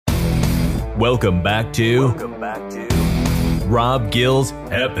Welcome back to Rob Gill's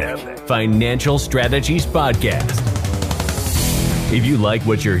Epic Financial Strategies Podcast. If you like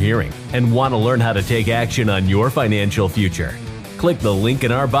what you're hearing and want to learn how to take action on your financial future, click the link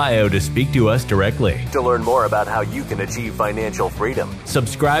in our bio to speak to us directly. To learn more about how you can achieve financial freedom,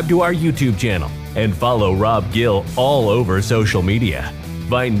 subscribe to our YouTube channel and follow Rob Gill all over social media.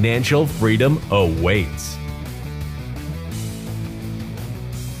 Financial freedom awaits.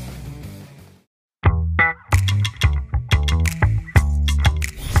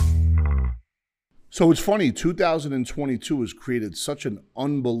 So it's funny, 2022 has created such an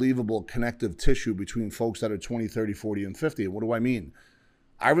unbelievable connective tissue between folks that are 20, 30, 40, and 50. And what do I mean?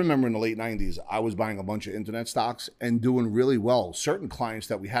 I remember in the late 90s, I was buying a bunch of internet stocks and doing really well. Certain clients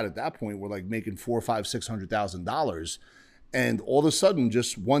that we had at that point were like making $400,000, $500,000, $600,000. And all of a sudden,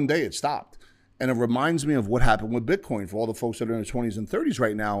 just one day it stopped. And it reminds me of what happened with Bitcoin. For all the folks that are in their 20s and 30s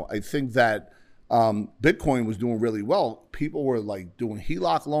right now, I think that Bitcoin was doing really well. People were like doing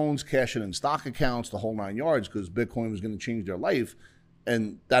HELOC loans, cashing in stock accounts, the whole 9 yards, because Bitcoin was going to change their life.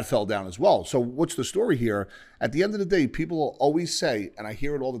 And that fell down as well. So what's the story here? At the end of the day, people will always say, and I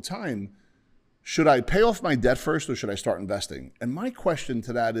hear it all the time, should I pay off my debt first or should I start investing? And my question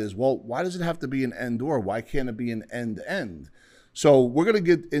to that is, well, why does it have to be an end or? Why can't it be an end-to-end? So we're going to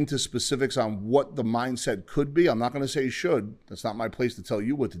get into specifics on what the mindset could be. I'm not going to say should. That's not my place to tell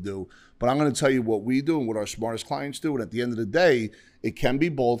you what to do. But I'm going to tell you what we do and what our smartest clients do. And at the end of the day, it can be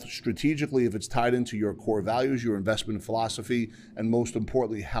both strategically if it's tied into your core values, your investment philosophy, and most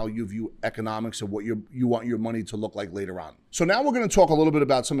importantly, how you view economics and what you want your money to look like later on. So now we're going to talk a little bit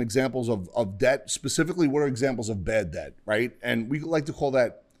about some examples of debt. Specifically, what are examples of bad debt, right? And we like to call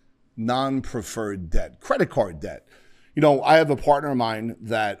that non-preferred debt, credit card debt. You know, I have a partner of mine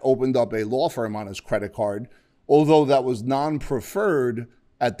that opened up a law firm on his credit card. Although that was non-preferred,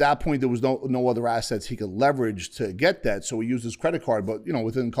 at that point, there was no other assets he could leverage to get that. So he used his credit card, but you know,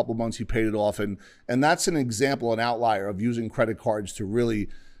 within a couple of months, he paid it off. And that's an example, an outlier of using credit cards to really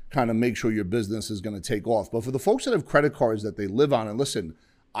kind of make sure your business is going to take off. But for the folks that have credit cards that they live on, and listen,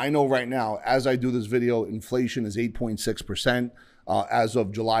 I know right now, as I do this video, inflation is 8.6%. As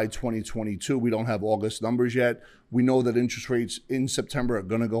of July 2022, we don't have August numbers yet. We know that interest rates in September are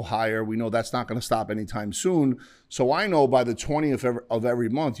going to go higher. We know that's not going to stop anytime soon. So I know by the 20th of every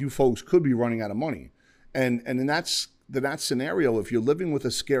month, you folks could be running out of money. And in that scenario, if you're living with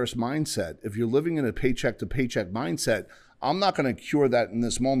a scarce mindset, if you're living in a paycheck to paycheck mindset, I'm not going to cure that in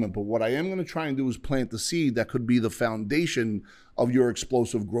this moment. But what I am going to try and do is plant the seed that could be the foundation of your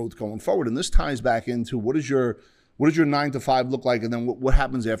explosive growth going forward. And this ties back into what does your 9 to 5 look like? And then what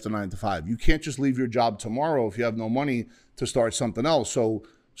happens after 9 to 5? You can't just leave your job tomorrow if you have no money to start something else.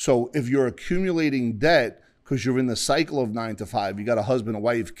 So if you're accumulating debt because you're in the cycle of 9 to 5, you got a husband, a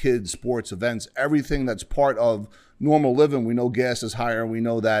wife, kids, sports, events, everything that's part of normal living. We know gas is higher. We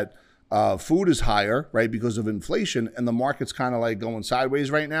know that food is higher, right, because of inflation. And the market's kind of like going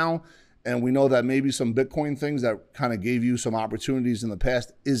sideways right now. And we know that maybe some Bitcoin things that kind of gave you some opportunities in the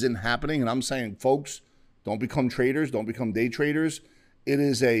past isn't happening. And I'm saying, folks, don't become traders. Don't become day traders. It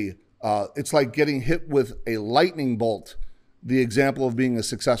is it's like getting hit with a lightning bolt, the example of being a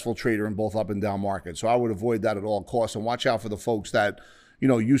successful trader in both up and down markets. So I would avoid that at all costs and watch out for the folks that, you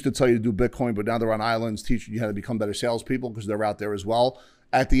know, used to tell you to do Bitcoin, but now they're on islands teaching you how to become better salespeople because they're out there as well.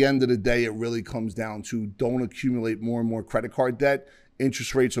 At the end of the day, it really comes down to don't accumulate more and more credit card debt.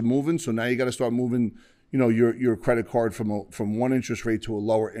 Interest rates are moving. So now you got to start moving, you know, your credit card from one interest rate to a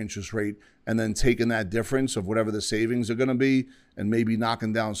lower interest rate, and then taking that difference of whatever the savings are going to be and maybe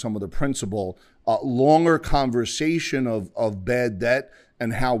knocking down some of the principal. Longer conversation of bad debt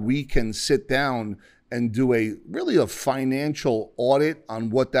and how we can sit down and do really a financial audit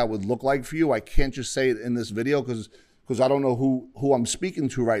on what that would look like for you. I can't just say it in this video because I don't know who I'm speaking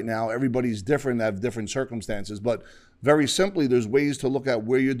to right now. Everybody's different, they have different circumstances. But very simply, there's ways to look at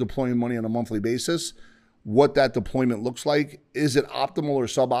where you're deploying money on a monthly basis, what that deployment looks like. Is it optimal or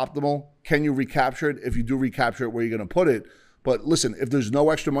suboptimal? Can you recapture it? If you do recapture it, where are you going to put it? But listen, if there's no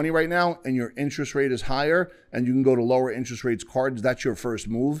extra money right now and your interest rate is higher and you can go to lower interest rates cards, that's your first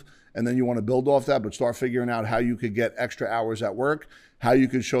move. And then you want to build off that, but start figuring out how you could get extra hours at work, how you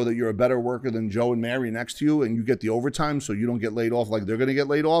could show that you're a better worker than Joe and Mary next to you and you get the overtime so you don't get laid off like they're going to get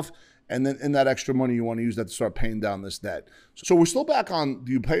laid off. And then in that extra money, you want to use that to start paying down this debt. So we're still back on,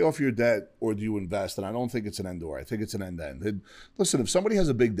 do you pay off your debt or do you invest? And I don't think it's an end or. I think it's an end-to-end. Listen, if somebody has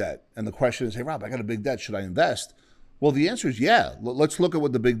a big debt and the question is, hey, Rob, I got a big debt, should I invest? Well, the answer is yeah. Let's look at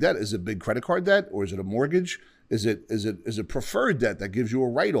what the big debt is. Is it big credit card debt or is it a mortgage? Is it preferred debt that gives you a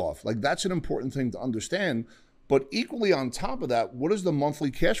write-off? Like, that's an important thing to understand. But equally on top of that, what does the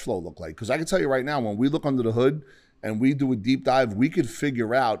monthly cash flow look like? Because I can tell you right now, when we look under the hood and we do a deep dive, we could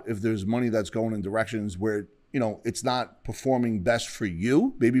figure out if there's money that's going in directions where, it's not performing best for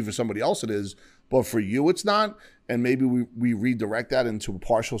you. Maybe for somebody else it is, but for you it's not. And maybe we redirect that into a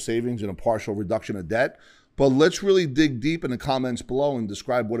partial savings and a partial reduction of debt. But let's really dig deep in the comments below and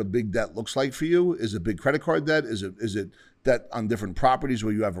describe what a big debt looks like for you. Is it big credit card debt? Is it debt on different properties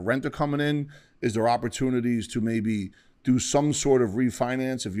where you have a renter coming in? Is there opportunities to maybe do some sort of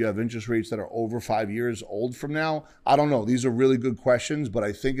refinance if you have interest rates that are over 5 years old from now? I don't know. These are really good questions, but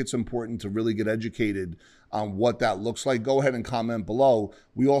I think it's important to really get educated on what that looks like. Go ahead and comment below.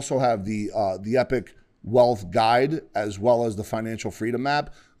 We also have the Epic Wealth Guide as well as the Financial Freedom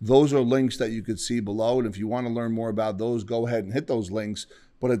Map. Those are links that you could see below. And if you want to learn more about those, go ahead and hit those links.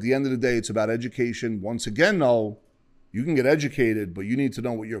 But at the end of the day, it's about education. Once again, though, you can get educated, but you need to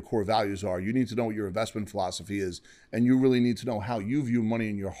know what your core values are. You need to know what your investment philosophy is. And you really need to know how you view money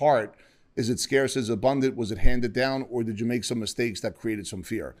in your heart. Is it scarce? Is it abundant? Was it handed down? Or did you make some mistakes that created some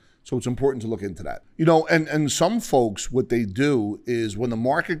fear? So it's important to look into that. And some folks, what they do is when the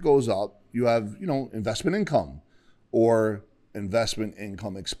market goes up, you have, investment income or investment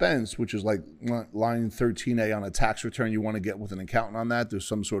income expense, which is like line 13A on a tax return. You want to get with an accountant on that. There's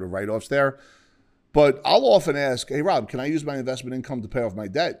some sort of write-offs there. But I'll often ask, hey, Rob, can I use my investment income to pay off my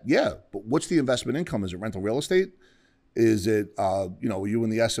debt? Yeah, but what's the investment income? Is it rental real estate? Is it, are you in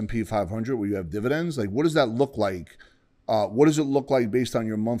the S&P 500 where you have dividends? Like, what does that look like? What does it look like based on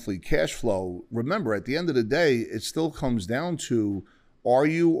your monthly cash flow? Remember, at the end of the day, it still comes down to, are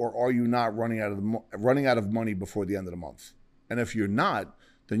you or are you not running out of money before the end of the month? And if you're not,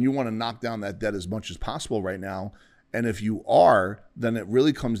 then you want to knock down that debt as much as possible right now. And if you are, then it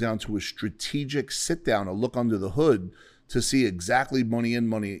really comes down to a strategic sit down, a look under the hood to see exactly money in,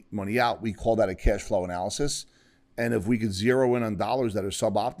 money out. We call that a cash flow analysis. And if we could zero in on dollars that are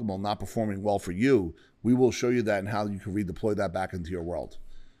suboptimal, not performing well for you, we will show you that and how you can redeploy that back into your world.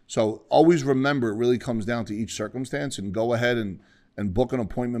 So always remember, it really comes down to each circumstance, and go ahead and book an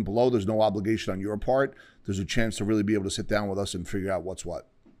appointment below. There's no obligation on your part. There's a chance to really be able to sit down with us and figure out what's what.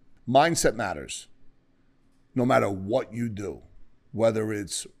 Mindset matters. No matter what you do, whether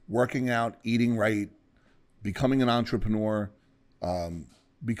it's working out, eating right, becoming an entrepreneur,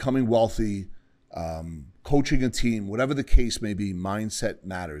 becoming wealthy, coaching a team, whatever the case may be, mindset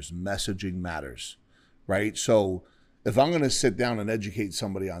matters, messaging matters, right? So if I'm going to sit down and educate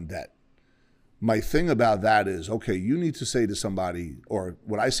somebody on debt, my thing about that is, okay, you need to say to somebody, or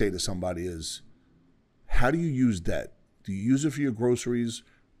what I say to somebody is, how do you use debt? Do you use it for your groceries,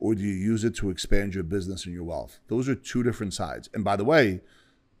 or do you use it to expand your business and your wealth? Those are two different sides. And by the way,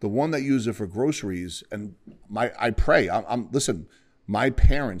 the one that uses it for groceries, and I pray, listen, my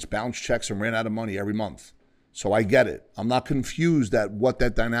parents bounced checks and ran out of money every month. So I get it. I'm not confused at what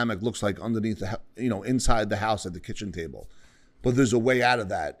that dynamic looks like underneath inside the house at the kitchen table. But there's a way out of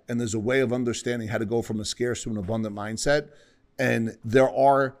that. And there's a way of understanding how to go from a scarce to an abundant mindset. And there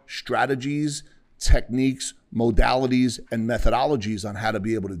are strategies, techniques, modalities, and methodologies on how to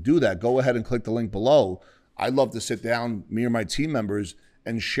be able to do that. Go ahead and click the link below. I'd love to sit down, me or my team members,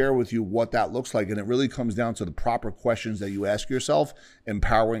 and share with you what that looks like. And it really comes down to the proper questions that you ask yourself,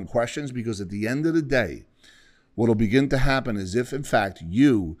 empowering questions, because at the end of the day, what will begin to happen is if, in fact,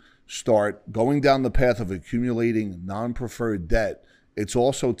 you start going down the path of accumulating non-preferred debt, it's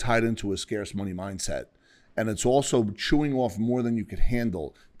also tied into a scarce money mindset. And it's also chewing off more than you could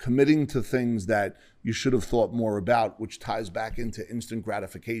handle, committing to things that you should have thought more about, which ties back into instant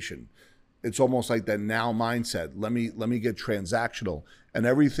gratification. It's almost like that now mindset. Let me get transactional. And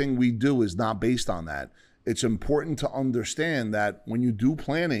everything we do is not based on that. It's important to understand that when you do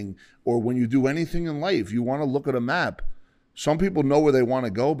planning or when you do anything in life, you want to look at a map. Some people know where they want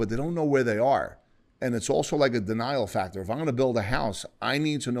to go, but they don't know where they are. And it's also like a denial factor. If I'm going to build a house, I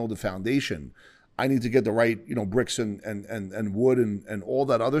need to know the foundation. I need to get the right, bricks and wood and all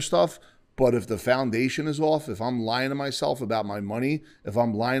that other stuff. But if the foundation is off, if I'm lying to myself about my money, if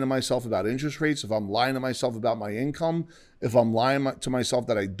I'm lying to myself about interest rates, if I'm lying to myself about my income, if I'm lying to myself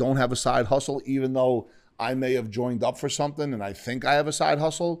that I don't have a side hustle, even though I may have joined up for something and I think I have a side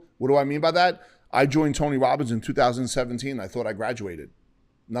hustle. What do I mean by that? I joined Tony Robbins in 2017. I thought I graduated.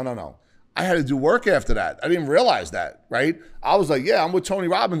 No. I had to do work after that. I didn't realize that, right? I was like, yeah, I'm with Tony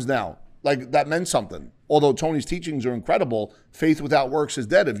Robbins now. Like that meant something. Although Tony's teachings are incredible, faith without works is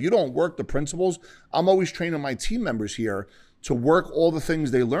dead. If you don't work the principles, I'm always training my team members here to work all the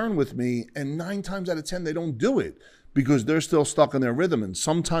things they learn with me. And 9 times out of 10, they don't do it because they're still stuck in their rhythm. And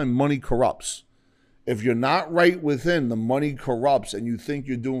sometimes money corrupts. If you're not right within, the money corrupts and you think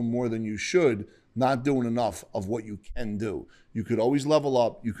you're doing more than you should, not doing enough of what you can do. You could always level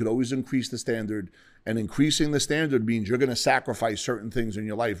up. You could always increase the standard. And increasing the standard means you're going to sacrifice certain things in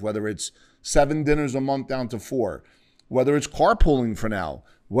your life, whether it's 7 dinners a month down to 4, whether it's carpooling for now,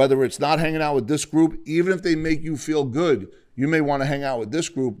 whether it's not hanging out with this group. Even if they make you feel good, you may want to hang out with this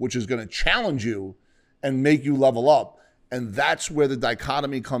group, which is going to challenge you and make you level up. And that's where the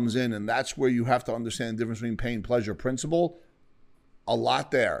dichotomy comes in, and that's where you have to understand the difference between pain, pleasure, principle. A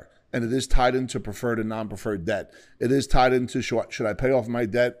lot there. And it is tied into preferred and non-preferred debt. It is tied into, should I pay off my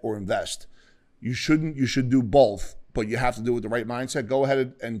debt or invest? You shouldn't. You should do both, but you have to do it with the right mindset. Go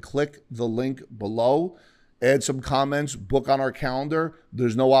ahead and click the link below. Add some comments, book on our calendar.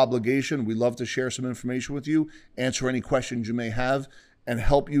 There's no obligation. We love to share some information with you, answer any questions you may have, and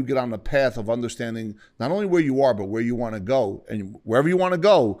help you get on the path of understanding not only where you are, but where you want to go. And wherever you want to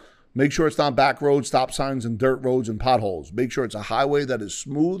go, make sure it's not back roads, stop signs, and dirt roads and potholes. Make sure it's a highway that is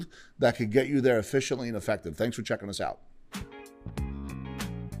smooth, that could get you there efficiently and effective. Thanks for checking us out.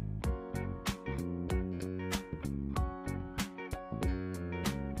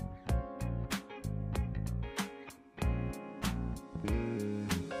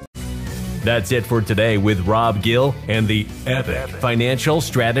 That's it for today with Rob Gill and the Epic Financial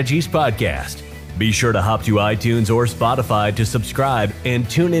Strategies Podcast. Be sure to hop to iTunes or Spotify to subscribe and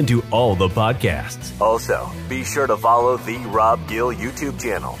tune into all the podcasts. Also, be sure to follow the Rob Gill YouTube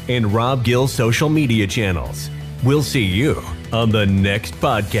channel and Rob Gill social media channels. We'll see you on the next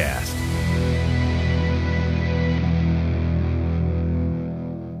podcast.